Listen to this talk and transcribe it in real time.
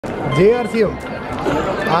JRCM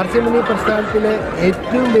RCM പ്രസ്ഥാനത്തിലെ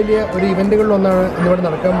ഏറ്റവും വലിയ ഒരു ഇവൻറ്റുകളിലൊന്നാണ് ഇന്നിവിടെ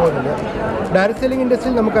നടക്കാൻ പോകുന്നത്. ഡയറക്റ്റ് സെല്ലിംഗ്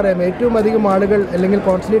ഇൻഡസ്ട്രിയിൽ നമുക്കറിയാം ഏറ്റവും അധികം ആളുകൾ അല്ലെങ്കിൽ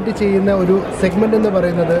കോൺസെൻട്രേറ്റ് ചെയ്യുന്ന ഒരു സെഗ്മെൻ്റ് എന്ന്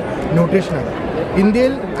പറയുന്നത് ന്യൂട്രീഷനാണ്.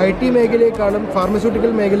 ഇന്ത്യയിൽ IT മേഖലയെക്കാളും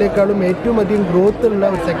ഫാർമസ്യൂട്ടിക്കൽ മേഖലയെക്കാളും ഏറ്റവും അധികം ഗ്രോത്ത് ഉള്ള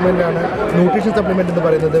ഒരു സെഗ്മെൻറ്റാണ് ന്യൂട്രീഷൻ സപ്ലിമെൻ്റ് എന്ന്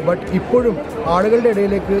പറയുന്നത്. ബട്ട് ഇപ്പോഴും ആളുകളുടെ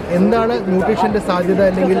ഇടയിലേക്ക് എന്താണ് ന്യൂട്രീഷൻ്റെ സാധ്യത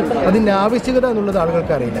അല്ലെങ്കിൽ അതിൻ്റെ ആവശ്യകത എന്നുള്ളത്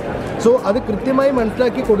ആളുകൾക്ക് അറിയില്ല. സോ അത് കൃത്യമായി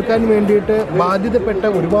മനസ്സിലാക്കി കൊടുക്കാൻ വേണ്ടിയിട്ട് ബാധ്യതപ്പെട്ട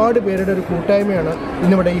ഒരുപാട് പേരുടെ ഒരു കൂട്ടായ്മയാണ്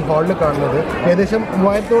ഇന്നിവിടെ ഈ ഹാളിൽ കാണുന്നത്. ഏകദേശം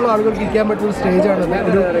 3000-ഓളം ആളുകൾക്ക് ഇരിക്കാൻ പറ്റുന്ന സ്റ്റേജാണത്,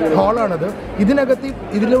 ഒരു ഹാളാണത്.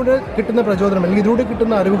 ഇതിലൂടെ കിട്ടുന്ന പ്രചോദനം അല്ലെങ്കിൽ ഇതിലൂടെ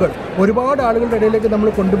കിട്ടുന്ന അറിവുകൾ ഒരുപാട് ആളുകളുടെ ഇടയിലേക്ക് നമ്മൾ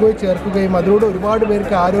കൊണ്ടുപോയി ചേർക്കുകയും അതിലൂടെ ഒരുപാട്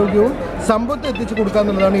പേർക്ക് ആരോഗ്യവും സമ്പത്തും എത്തിച്ചു കൊടുക്കുക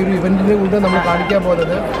എന്നുള്ളതാണ് ഈ ഒരു ഇവൻറ്റിനെ കൊണ്ട് നമ്മൾ കാണിക്കാൻ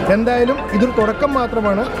പോകുന്നത്. എന്തായാലും ഇതൊരു തുടക്കം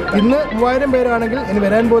മാത്രമാണ്. ഇന്ന് 3000 പേരാണെങ്കിൽ ഇനി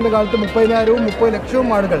വരാൻ പോകുന്ന കാലത്ത് 30,000-വും 30 ലക്ഷവും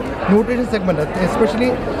ആളുകൾ ന്യൂട്രീഷൻ സെഗ്മെൻറ്റ് എസ്പെഷ്യലി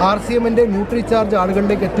RCMൻ്റെ ന്യൂട്രിചാർജ്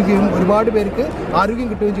ആളുകളിലേക്ക് എത്തുകയും ഒരുപാട് പേർക്ക് ആരോഗ്യം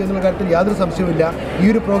കിട്ടുകയും ചെയ്യുന്ന കാര്യത്തിൽ യാതൊരു സംശയവുമില്ല. ഈ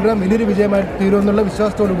ഒരു പ്രോഗ്രാം വലിയൊരു വിജയമായി തീരുമെന്നുള്ള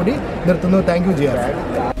വിശ്വാസത്തോടു കൂടി നിർത്തുന്നു. Thank you JRC.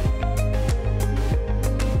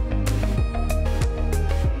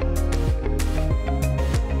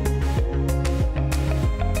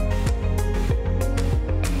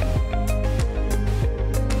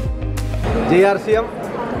 JRCM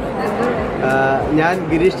ഞാൻ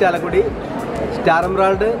Girish Chalakudy, star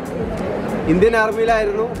emerald, Indian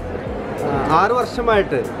ആർമിയിലായിരുന്നു. 6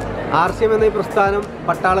 വർഷമായിട്ട് RCM എന്ന ഈ പ്രസ്ഥാനം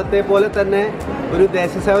പട്ടാളത്തെ പോലെ തന്നെ ഒരു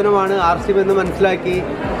ദേശസേവനമാണ് RCM എന്ന് മനസ്സിലാക്കി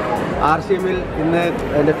RCMൽ ഇന്ന്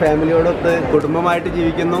എൻ്റെ ഫാമിലിയോടൊത്ത് കുടുംബമായിട്ട്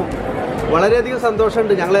ജീവിക്കുന്നു. വളരെയധികം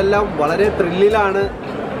സന്തോഷമുണ്ട്. ഞങ്ങളെല്ലാം വളരെ ത്രില്ലിലാണ്.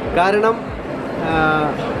 കാരണം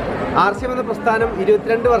RCM എന്ന പ്രസ്ഥാനം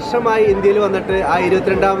 22 വർഷമായി ഇന്ത്യയിൽ വന്നിട്ട് ആ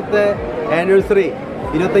 22ാമത്തെ ആനിവേഴ്സറി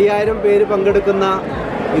 25,000 പേര് പങ്കെടുക്കുന്ന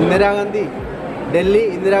ഡൽഹി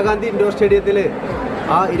ഇന്ദിരാഗാന്ധി ഇൻഡോർ സ്റ്റേഡിയത്തിൽ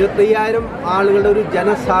ആ 25,000 ആളുകളുടെ ഒരു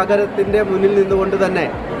ജനസാഗരത്തിൻ്റെ മുന്നിൽ നിന്നുകൊണ്ട് തന്നെ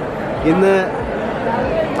ഇന്ന്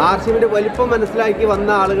RCMൻ്റെ വലിപ്പം മനസ്സിലാക്കി വന്ന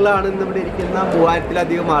ആളുകളാണ് ഇന്ന് ഇവിടെ ഇരിക്കുന്ന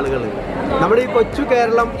 3000-ലധികം ആളുകൾ. നമ്മുടെ ഈ കൊച്ചു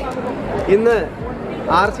കേരളം ഇന്ന്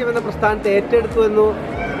RCM എന്ന പ്രസ്ഥാനത്തെ ഏറ്റെടുത്തു എന്നു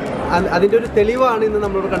അതിൻ്റെ ഒരു തെളിവാണ് ഇന്ന്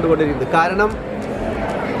നമ്മളിവിടെ കണ്ടുകൊണ്ടിരിക്കുന്നത്. കാരണം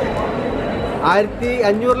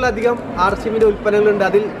 1500-ലധികം RCMൻ്റെ ഉൽപ്പന്നങ്ങളുണ്ട്.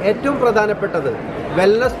 അതിൽ ഏറ്റവും പ്രധാനപ്പെട്ടത്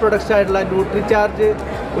വെൽനസ് പ്രൊഡക്ട്സ് ആയിട്ടുള്ള ന്യൂട്രിചാർജ്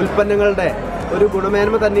ഉൽപ്പന്നങ്ങളുടെ ഒരു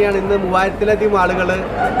ഗുണമേന്മ തന്നെയാണ് ഇന്ന് 3000-ലധികം ആളുകൾ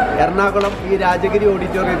എറണാകുളം ഈ രാജഗിരി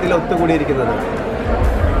ഓഡിറ്റോറിയത്തിൽ ഒത്തുകൂടിയിരിക്കുന്നത്.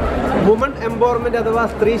 വുമൺ എംപവർമെൻറ്റ് അഥവാ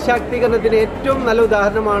സ്ത്രീ ശാക്തീകരണത്തിന് ഏറ്റവും നല്ല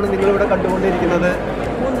ഉദാഹരണമാണ് നിങ്ങളിവിടെ കണ്ടുകൊണ്ടിരിക്കുന്നത്.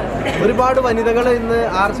 ഒരുപാട് വനിതകൾ ഇന്ന്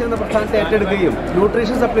RCM എന്ന പ്രസ്ഥാനത്തെ ഏറ്റെടുക്കുകയും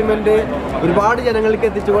ന്യൂട്രീഷൻ സപ്ലിമെൻറ്റ് ഒരുപാട് ജനങ്ങൾക്ക്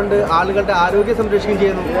എത്തിച്ചുകൊണ്ട് ആളുകളുടെ ആരോഗ്യം സംരക്ഷിക്കുകയും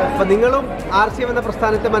ചെയ്യുന്നു. അപ്പോൾ നിങ്ങളും RCM എന്ന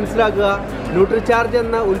പ്രസ്ഥാനത്തെ മനസ്സിലാക്കുക, ന്യൂട്രിചാർജ്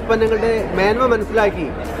എന്ന ഉൽപ്പന്നങ്ങളുടെ മേന്മ മനസ്സിലാക്കി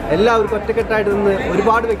എല്ലാവർക്കും ഒറ്റക്കെട്ടായിട്ട് നിന്ന്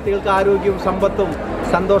ഒരുപാട് വ്യക്തികൾക്ക് ആരോഗ്യവും സമ്പത്തും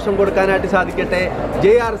സന്തോഷം കൊടുക്കാനായിട്ട് സാധിക്കട്ടെ.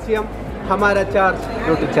 JRCM ഹമാരാ charge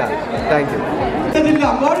Nutricharge. Thank you.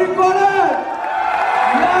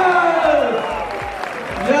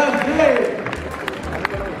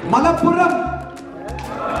 Malappuram,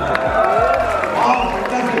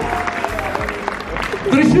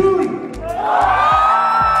 Thrissur,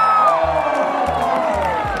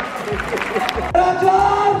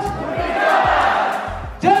 Rajaj,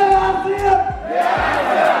 JRCM,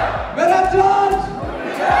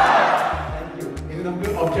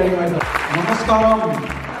 Veerangana. Namaskaram,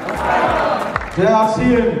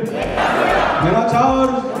 JRCM,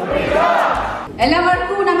 Veerangana.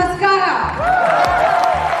 എല്ലാവർക്കും നമസ്കാരം.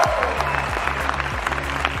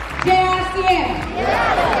 JRCM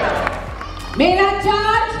मेरा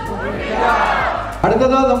चार्ज.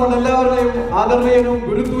 അടുത്തത് നമ്മൾ എല്ലാവരുടെയും ആദരണീയനും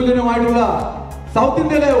ഗുരുതുല്യനുമായിട്ടുള്ള സൗത്ത്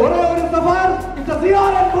ഇന്ത്യയിലെ ഒരേ ഒരു സഫർ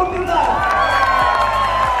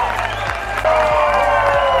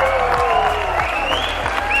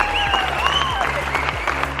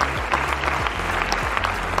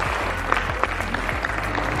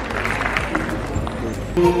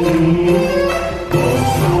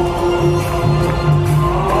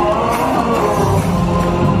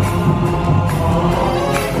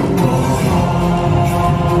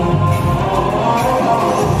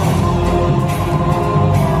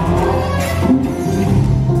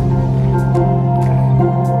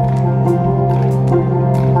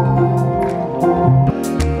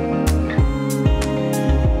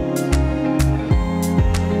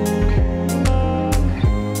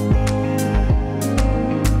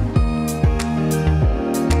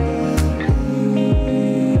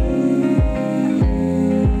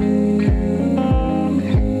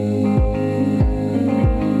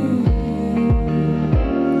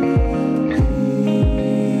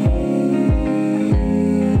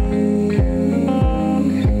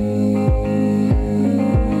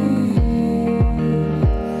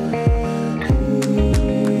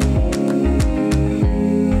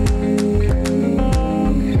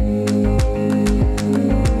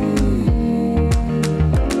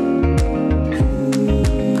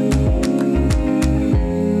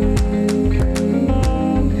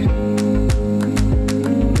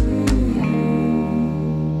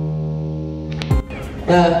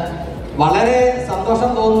വളരെ സന്തോഷം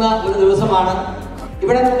തോന്നുന്ന ഒരു ദിവസമാണ്.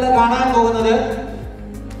 ഇവിടെ നമ്മൾ കാണാൻ പോകുന്നത്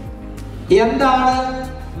എന്താണ്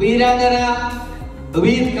വീരാംഗന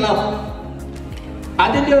വീർ ക്ലബ്,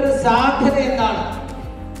 അതിന്റെ ഒരു സാധ്യത എന്താണ്.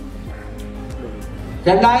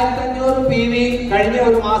 2500 PV കഴിഞ്ഞ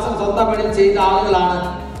ഒരു മാസം സ്വന്തം വീട്ടിൽ ചെയ്ത ആളുകളാണ്,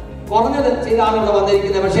 കുറഞ്ഞത് ചെയ്ത ആളുകൾ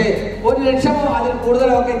വന്നിരിക്കുന്നത്. പക്ഷേ 1 ലക്ഷമോ അതിൽ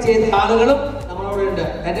കൂടുതലോ ഒക്കെ ചെയ്ത ആളുകളും നമ്മളോട് ഉണ്ട്.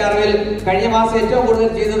 എന്റെ അറിവിൽ കഴിഞ്ഞ മാസം ഏറ്റവും കൂടുതൽ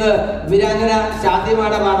ചെയ്തത് വീരാംഗന ശാന്തി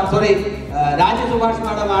മാഡമാണ്, സുഭാഷ്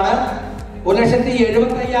മാഡമാണ്.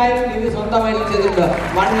 1,75,000 PV സ്വന്തം വീട്ടിൽ ചെയ്തിട്ടുണ്ട്.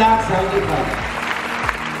 1,75,000.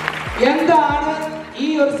 എന്താണ് ഈ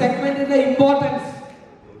ഒരു സെഗ്മെന്റിന്റെ ഇമ്പോർട്ടൻസ്?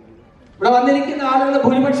 ഇവിടെ വന്നിരിക്കുന്ന ആളുകൾ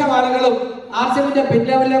ഭൂരിപക്ഷം ആളുകളും RCMന്റെ പിൻ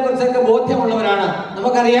ലെവലിനെ കുറിച്ചൊക്കെ ബോധ്യമുള്ളവരാണ്.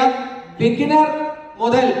 നമുക്കറിയാം, ബിഗിനർ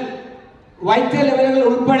മുതൽ വൈറ്റ് ലെവലുകൾ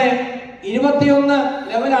ഉൾപ്പെടെ 21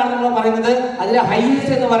 ലെവലാണ് നമ്മൾ പറയുന്നത്. അതിലെ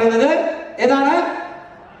ഹൈയസ്റ്റ് എന്ന് പറയുന്നത് ഏതാണ്?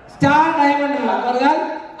 സ്റ്റാർ ഡയമണ്ട് എന്ന് പറഞ്ഞാൽ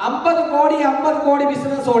 50 കോടി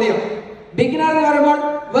ബിസിനസ് വോളിയം. ബിഗിനർ എന്ന് പറയുമ്പോൾ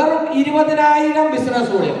വെറും 20,000 ബിസിനസ്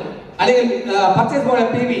വോളിയം അല്ലെങ്കിൽ പർച്ചേസ് വോളിയം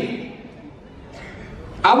PV.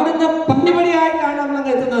 അവിടുന്ന് പടിപടിയായിട്ടാണ് നമ്മൾ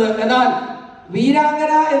എത്തുന്നത്. എന്നാൽ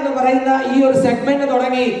വീരാംഗന എന്ന് പറയുന്ന ഈ ഒരു സെഗ്മെന്റ്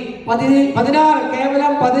തുടങ്ങി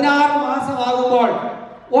 16 മാസമാകുമ്പോൾ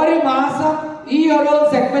ഒരു മാസം ഈ ഒരു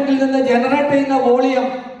സെഗ്മെന്റിൽ നിന്ന് ജനറേറ്റ് ചെയ്യുന്ന വോളിയം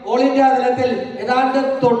ഓൾ ഇന്ത്യ തലത്തിൽ ഏതാണ്ട്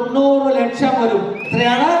 90 ലക്ഷം വരും.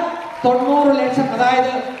 എത്രയാണ്? 90 ലക്ഷം.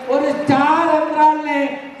 അതായത് ഒരു സ്റ്റാർ എംബ്രാളിനെ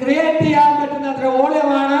ക്രിയേറ്റ് ചെയ്യാൻ പറ്റുന്ന അത്ര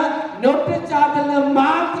വോളിയമാണ് ന്യൂട്രിചാർജിൽ നിന്ന്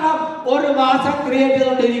മാത്രം ഒരു മാസം ക്രിയേറ്റ്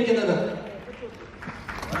ചെയ്തുകൊണ്ടിരിക്കുന്നത്.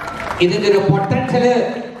 ഇതിന്റെ ഒരു പൊട്ടൻഷ്യല്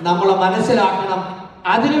നമ്മൾ മനസ്സിലാക്കണം.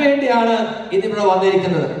 അതിനുവേണ്ടിയാണ് ഇതിവിടെ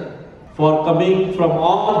വന്നിരിക്കുന്നത്. For coming from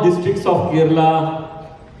all districts of Kerala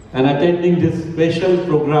and attending this special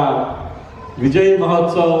program, Vijay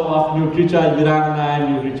Mahotsav of NUTRICHARGE Veerangana and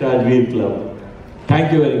NUTRICHARGE Veer Club. Thank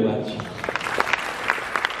you very much.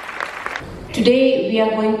 Today we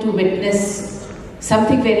are going to witness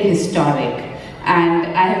something very historic, and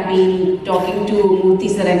I have been talking to Murthy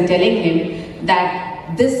sir and telling him that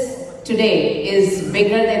this today is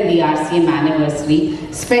bigger than the RCM anniversary,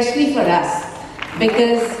 especially for us,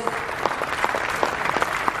 because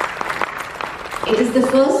it is the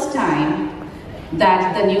first time that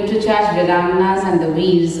the NUTRICHARGE Veeranganas and the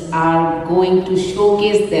Veers are going to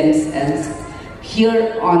showcase themselves here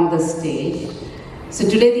on the stage. So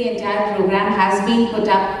today the entire program has been put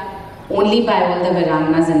up only by all the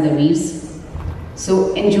Veeranganas and the Veers. So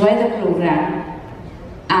enjoy the program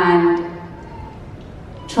and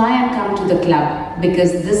try and come to the club,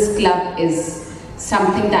 because this club is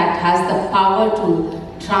something that has the power to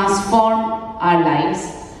transform our lives.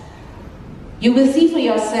 You will see for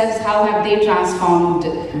yourselves how have they transformed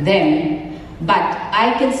them, but I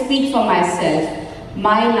can speak for myself.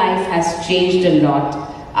 My life has changed a lot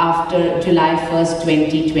after July 1st,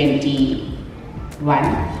 2021,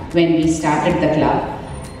 when we started the club,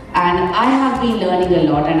 and I have been learning a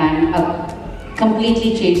lot, and I'm a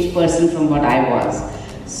completely changed person from what I was.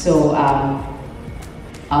 So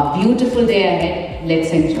a beautiful day ahead. Let's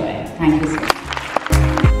enjoy. Thank you so much.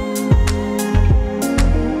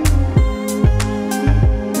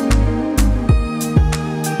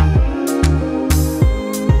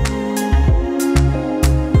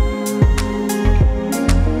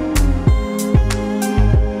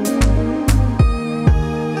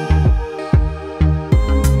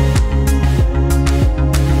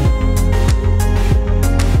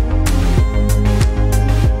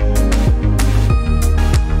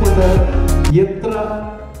 എത്ര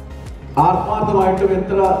ആത്മാർത്ഥമായിട്ടും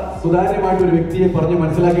എത്ര സുതാര്യമായിട്ടും ഒരു വ്യക്തിയെ പറഞ്ഞ്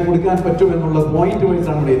മനസ്സിലാക്കി കൊടുക്കാൻ പറ്റും എന്നുള്ള point wise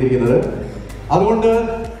ആണ് ഇവിടെ എഴുതിയിരിക്കുന്നത്. അതുകൊണ്ട്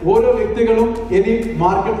ഓരോ വ്യക്തികളും ഇനി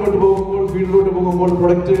മാർക്കറ്റിലോട്ട് പോകുമ്പോൾ, ഫീൽഡിലോട്ട് പോകുമ്പോൾ,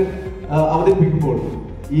 പ്രൊഡക്റ്റ് അവതരിപ്പിക്കുമ്പോൾ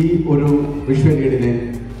ഈ ഒരു വിഷ്വൽ എയ്ഡിനെ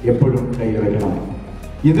എപ്പോഴും കയ്യിൽ വെക്കണം.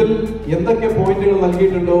 ഇതിൽ എന്തൊക്കെ പോയിന്റുകൾ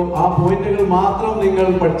നൽകിയിട്ടുണ്ടോ ആ പോയിന്റുകൾ മാത്രം നിങ്ങൾ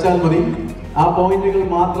പഠിച്ചാൽ മതി, ആ പോയിന്റുകൾ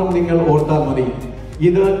മാത്രം നിങ്ങൾ ഓർത്താൽ മതി.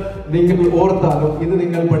 ഇത് നിങ്ങൾ ഓർത്താലും ഇത്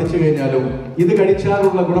നിങ്ങൾ പഠിച്ചു കഴിഞ്ഞാലും ഇത്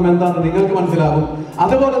കഴിച്ചാലുള്ള ഗുണം എന്താണെന്ന് നിങ്ങൾക്ക് മനസ്സിലാകും.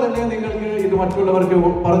 അതുപോലെ തന്നെ നിങ്ങൾക്ക് ഇത് മറ്റുള്ളവർക്ക്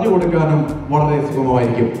പറഞ്ഞു കൊടുക്കാനും വളരെ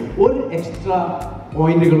സുഗമമായിരിക്കും. ഒരു എക്സ്ട്രാ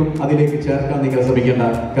പോയിന്റുകളും അതിലേക്ക് ചേർക്കാൻ നിങ്ങൾ ശ്രമിക്കേണ്ട.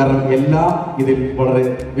 കാരണം എല്ലാം ഇതിൽ വളരെ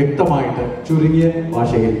വ്യക്തമായിട്ട് ചുരുങ്ങിയ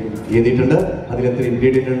ഭാഷയിൽ എഴുതിയിട്ടുണ്ട്. അതിലെത്ര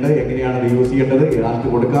ഇൻഗ്രീഡിയൻ്റ് ഉണ്ട്, എങ്ങനെയാണ് അത് യൂസ് ചെയ്യേണ്ടത്, ആർക്ക്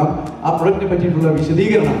കൊടുക്കാം, ആ പ്രൊഡക്റ്റിനെ പറ്റിയിട്ടുള്ള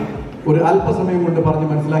വിശദീകരണം ഒരു അല്പസമയം കൊണ്ട് പറഞ്ഞ്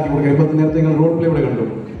മനസ്സിലാക്കി കൊടുക്കുക. ഇപ്പം നേരത്തെ നിങ്ങൾ റോൾ പ്ലേ ഇവിടെ കണ്ടു.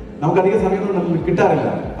 നമുക്കധികം സമയമൊന്നും നമുക്ക് കിട്ടാറില്ല.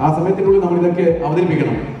 ആ സമയത്തിനുള്ളിൽ നമ്മൾ ഇതൊക്കെ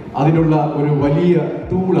അവതരിപ്പിക്കണം. അതിനുള്ള ഒരു വലിയ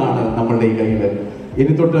ടൂളാണ് നമ്മളുടെ ഈ കയ്യിൽ.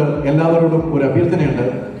 ഇനി തൊട്ട് എല്ലാവരോടും ഒരു അഭ്യർത്ഥനയുണ്ട്.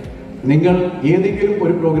 നിങ്ങൾ ഏതെങ്കിലും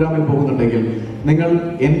ഒരു പ്രോഗ്രാമിൽ പോകുന്നുണ്ടെങ്കിൽ, നിങ്ങൾ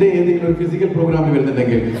എൻ്റെ ഏതെങ്കിലും ഒരു ഫിസിക്കൽ പ്രോഗ്രാമിൽ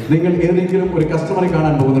വരുന്നുണ്ടെങ്കിൽ, നിങ്ങൾ ഏതെങ്കിലും ഒരു കസ്റ്റമറെ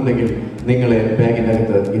കാണാൻ പോകുന്നുണ്ടെങ്കിൽ നിങ്ങളെ ബാഗിൻ്റെ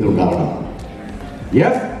അകത്ത് ഇതുണ്ടാവണം.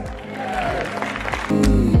 Yes?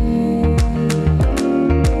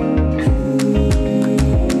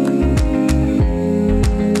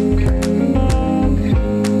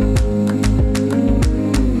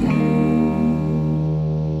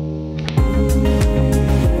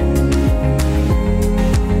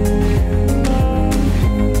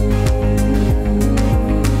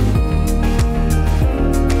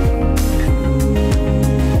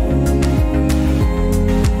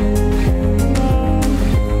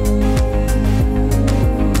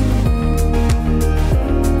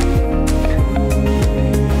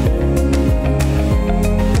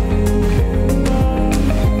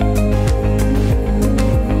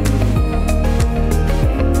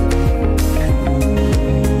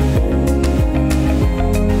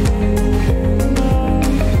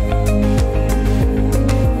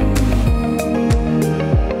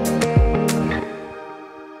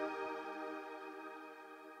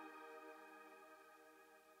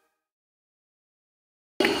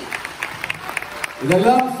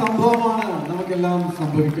 ഇതെല്ലാം സംഭവമാണ്, നമുക്കെല്ലാം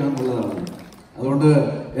സംഭവിക്കാനുള്ളതാണ്. അതുകൊണ്ട്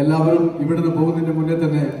എല്ലാവരും ഇവിടുന്ന് പോകുന്നതിന്റെ മുന്നേ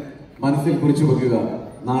തന്നെ മനസ്സിൽ കുറിച്ചു വെക്കുക,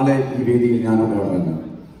 നാളെ ഈ വേദിയിൽ ഞാനുണ്ടാവുമെന്ന്.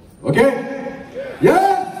 ഓക്കെ?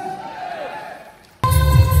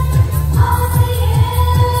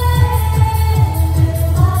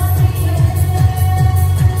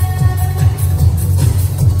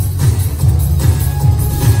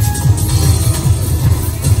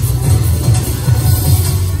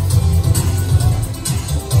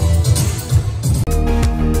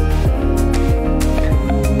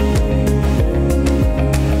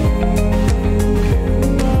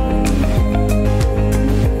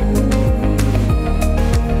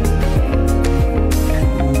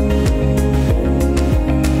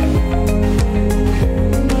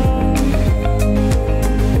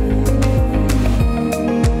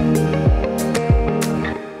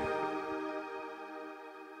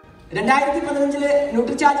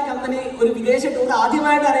 ന്യൂട്രിചാർജ് കമ്പനി ഒരു വിദേശ ടൂർ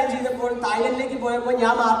ആദ്യമായിട്ട് അറേഞ്ച് ചെയ്തപ്പോൾ തായ്ലൻഡിലേക്ക് പോയപ്പോൾ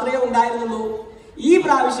ഞാൻ മാത്രമേ ഉണ്ടായിരുന്നുള്ളൂ. ഈ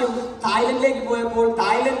പ്രാവശ്യം തായ്ലൻഡിലേക്ക് പോയപ്പോൾ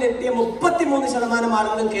തായ്ലൻഡിലെത്തിയ 33%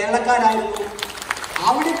 ആളുകളും കേരളക്കാരായിരുന്നു.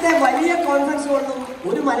 അവിടുത്തെ വലിയ കോൺഫറൻസ് കൊണ്ടും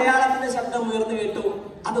ഒരു മലയാളത്തിന്റെ ശബ്ദം ഉയർന്നു കേട്ടു.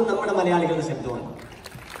 അതും നമ്മുടെ മലയാളികളുടെ ശബ്ദമാണ്.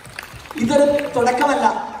 ഇതൊരു തുടക്കമല്ല.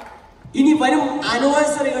 ഇനി വരും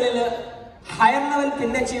ആനിവേഴ്സറികളിൽ ഹയർ ലെവൽ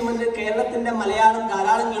പിൻ അച്ചീവ്മെന്റ് കേരളത്തിന്റെ മലയാളം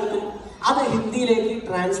ധാരാളം കേൾക്കും. അത് ഹിന്ദിയിലേക്ക്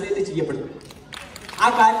ട്രാൻസ്ലേറ്റ് ചെയ്യപ്പെടും. ആ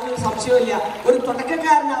കാര്യത്തിൽ സംശയമില്ല. ഒരു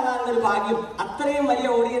തുടക്കക്കാരനാകാനുള്ള ഒരു ഭാഗ്യം അത്രയും വലിയ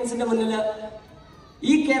ഓഡിയൻസിന്റെ മുന്നിൽ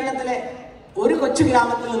ഈ കേരളത്തിലെ ഒരു കൊച്ചു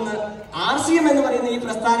ഗ്രാമത്തിൽ നിന്ന് RCM എന്ന് പറയുന്ന ഈ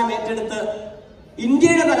പ്രസ്ഥാനം ഏറ്റെടുത്ത്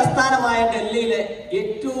ഇന്ത്യയുടെ തലസ്ഥാനമായ ഡൽഹിയിലെ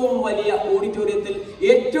ഏറ്റവും വലിയ ഓഡിറ്റോറിയത്തിൽ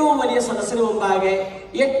ഏറ്റവും വലിയ സദസ്സിന് മുമ്പാകെ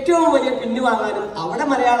ഏറ്റവും വലിയ പിന്നുവാങ്ങാനും അവിടെ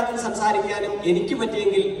മലയാളത്തിൽ സംസാരിക്കാനും എനിക്ക്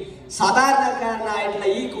പറ്റിയെങ്കിൽ സാധാരണക്കാരനായിട്ടുള്ള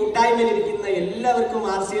ഈ കൂട്ടായ്മയിൽ ഇരിക്കുന്ന എല്ലാവർക്കും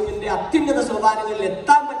RCMന്റെ അത്യുന്നത സോപാനങ്ങളിൽ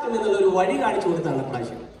എത്താൻ പറ്റും എന്നുള്ളൊരു വഴി കാണിച്ചു കൊടുത്താണ്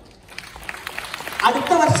പ്രാവശ്യം.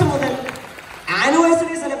 അടുത്ത വർഷം മുതൽ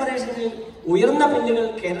ആനിവേഴ്സറി സെലിബ്രേഷനിൽ ഉയർന്ന പിന്നുകൾ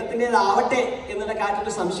കേരളത്തിൻ്റെതാവട്ടെ എന്നുള്ള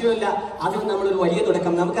കാര്യത്തിൽ സംശയമില്ല. അതിൽ നമ്മളൊരു വലിയ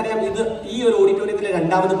തുടക്കം. നമുക്കറിയാം, ഇത് ഈ ഒരു ഓഡിറ്റോറിയത്തിലെ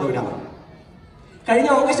 2ാമത് പ്രോഗ്രാമാണ്. കഴിഞ്ഞ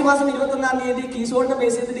ഓഗസ്റ്റ് മാസം 21-ാം തീയതി കീസോളിനെ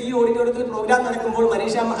ബേസ് ചെയ്തിട്ട് ഈ ഓഡിറ്റോറിയത്തിൽ പ്രോഗ്രാം നടക്കുമ്പോൾ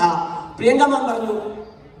പ്രിയങ്ക മാം പറഞ്ഞു,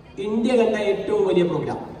 ഇന്ത്യ കണ്ട ഏറ്റവും വലിയ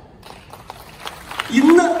പ്രോഗ്രാം.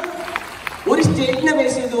 ഇന്ന് ഒരു സ്റ്റേറ്റിനെ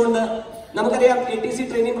ബേസ് ചെയ്തുകൊണ്ട് നമുക്കറിയാം ATC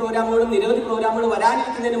ട്രെയിനിങ് പ്രോഗ്രാമുകളും നിരവധി പ്രോഗ്രാമുകൾ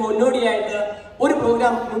വരാനിരിക്കുന്നതിന് മുന്നോടിയായിട്ട് ഒരു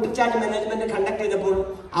പ്രോഗ്രാം ന്യൂട്രിചാർജ് മാനേജ്മെന്റ് കണ്ടക്ട് ചെയ്തപ്പോൾ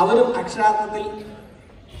അവരും അക്ഷരാർത്ഥത്തിൽ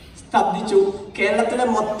സ്തബ്ധിച്ചു. കേരളത്തിലെ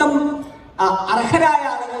മൊത്തം അർഹരായ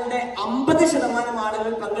ആളുകളുടെ 50%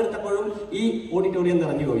 ആളുകൾ പങ്കെടുത്തപ്പോഴും ഈ ഓഡിറ്റോറിയം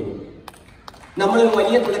നിറഞ്ഞു കഴിഞ്ഞു. നമ്മളൊരു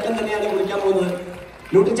വലിയ തുടക്കം തന്നെയാണ് കുറിക്കാൻ പോകുന്നത്.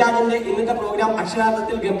 ന്യൂട്രിചാർജിന്റെ ഇന്നത്തെ പ്രോഗ്രാം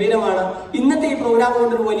അക്ഷരാർത്ഥത്തിൽ ഗംഭീരമാണ്. ഇന്നത്തെ ഈ പ്രോഗ്രാം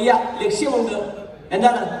കൊണ്ടൊരു വലിയ ലക്ഷ്യമുണ്ട്.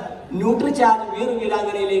 എന്താണ്? ന്യൂട്രിചാർജ്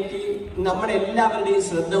വീരാംഗനയിലേക്ക് നമ്മുടെ എല്ലാവരുടെയും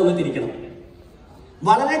ശ്രദ്ധ ഒന്ന് തിരിക്കണം.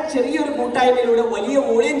 വളരെ ചെറിയൊരു കൂട്ടായ്മയിലൂടെ വലിയ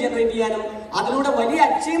വോളിയം ജനറേറ്റ് ചെയ്യാനും അതിലൂടെ വലിയ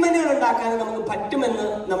അച്ചീവ്മെന്റുകൾ ഉണ്ടാക്കാനും നമുക്ക് പറ്റുമെന്ന്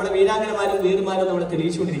നമ്മുടെ വീരാംഗനമാരും വീരന്മാരും നമ്മളെ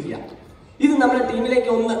തെളിയിച്ചുകൊണ്ടിരിക്കുക. ഇത് നമ്മുടെ ടീമിലേക്ക്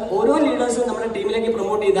ഓരോ ലീഡേഴ്സും നമ്മുടെ ടീമിലേക്ക്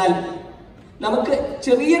പ്രൊമോട്ട് ചെയ്താൽ നമുക്ക്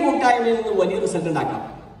ചെറിയ കൂട്ടായ്മയിൽ നിന്ന് വലിയ റിസൾട്ട് ഉണ്ടാക്കാം.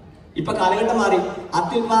 ഇപ്പൊ കാലഘട്ടം മാറി.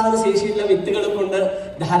 അത്യുത്പാദന ശേഷിയുള്ള വിത്തുകൾ കൊണ്ട്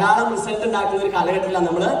ധാരാളം റിസൾട്ട് ഉണ്ടാക്കുന്ന ഒരു കാലഘട്ടത്തിലാണ്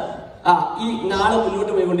നമ്മള് ഈ നാളെ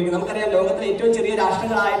മുന്നോട്ട് പോയിക്കൊണ്ടിരിക്കുന്നത്. നമുക്കറിയാം, ലോകത്തിലെ ഏറ്റവും ചെറിയ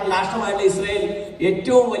രാഷ്ട്രമായിട്ടുള്ള ഇസ്രായേൽ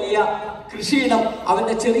ഏറ്റവും വലിയ കൃഷിയിടം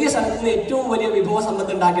അവരുടെ ചെറിയ സ്ഥലത്ത് നിന്ന് ഏറ്റവും വലിയ വിഭവ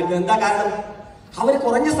സമ്പത്ത് ഉണ്ടാക്കിയത്. എന്താ കാരണം? അവർ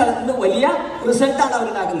കുറഞ്ഞ സ്ഥലത്ത് നിന്ന് വലിയ റിസൾട്ടാണ്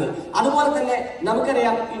അവരുണ്ടാക്കുന്നത്. അതുപോലെ തന്നെ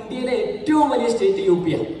നമുക്കറിയാം, ഇന്ത്യയിലെ ഏറ്റവും വലിയ സ്റ്റേറ്റ് UP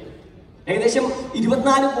ആണ്. ഏകദേശം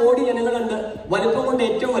 24 കോടി ജനങ്ങളുണ്ട്. വലുപ്പം കൊണ്ട്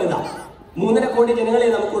ഏറ്റവും വലുതാണ്. 3.5 കോടി ജനങ്ങളെ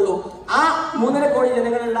നമുക്കുള്ളൂ. ആ 3.5 കോടി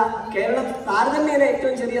ജനങ്ങളുള്ള കേരളം താരതമ്യേന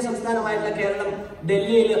ഏറ്റവും ചെറിയ സംസ്ഥാനമായിട്ടുള്ള കേരളം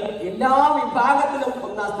ഡൽഹിയിൽ എല്ലാ വിഭാഗത്തിലും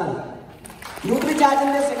 1ാം സ്ഥാനം.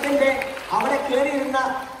 ന്യൂട്രിചാർജിന്റെ സെക്കൻഡ് ഡേ അവിടെ കയറിയിരുന്ന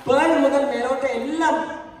പേൾ മുതൽ മേലോട്ട് എല്ലാം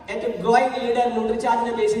ഏറ്റവും ഗ്രോയിങ് ലീഡർ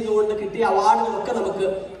ന്യൂട്രിചാർജിനെ ബേസ് ചെയ്തുകൊണ്ട് കിട്ടിയ അവാർഡുകളൊക്കെ നമുക്ക്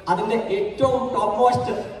അതിന്റെ ഏറ്റവും ടോപ്പ്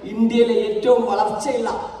മോസ്റ്റ് ഇന്ത്യയിലെ ഏറ്റവും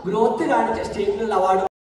വളർച്ചയുള്ള ഗ്രോത്ത് കാണിച്ച സ്റ്റേറ്റിനുള്ള അവാർഡ്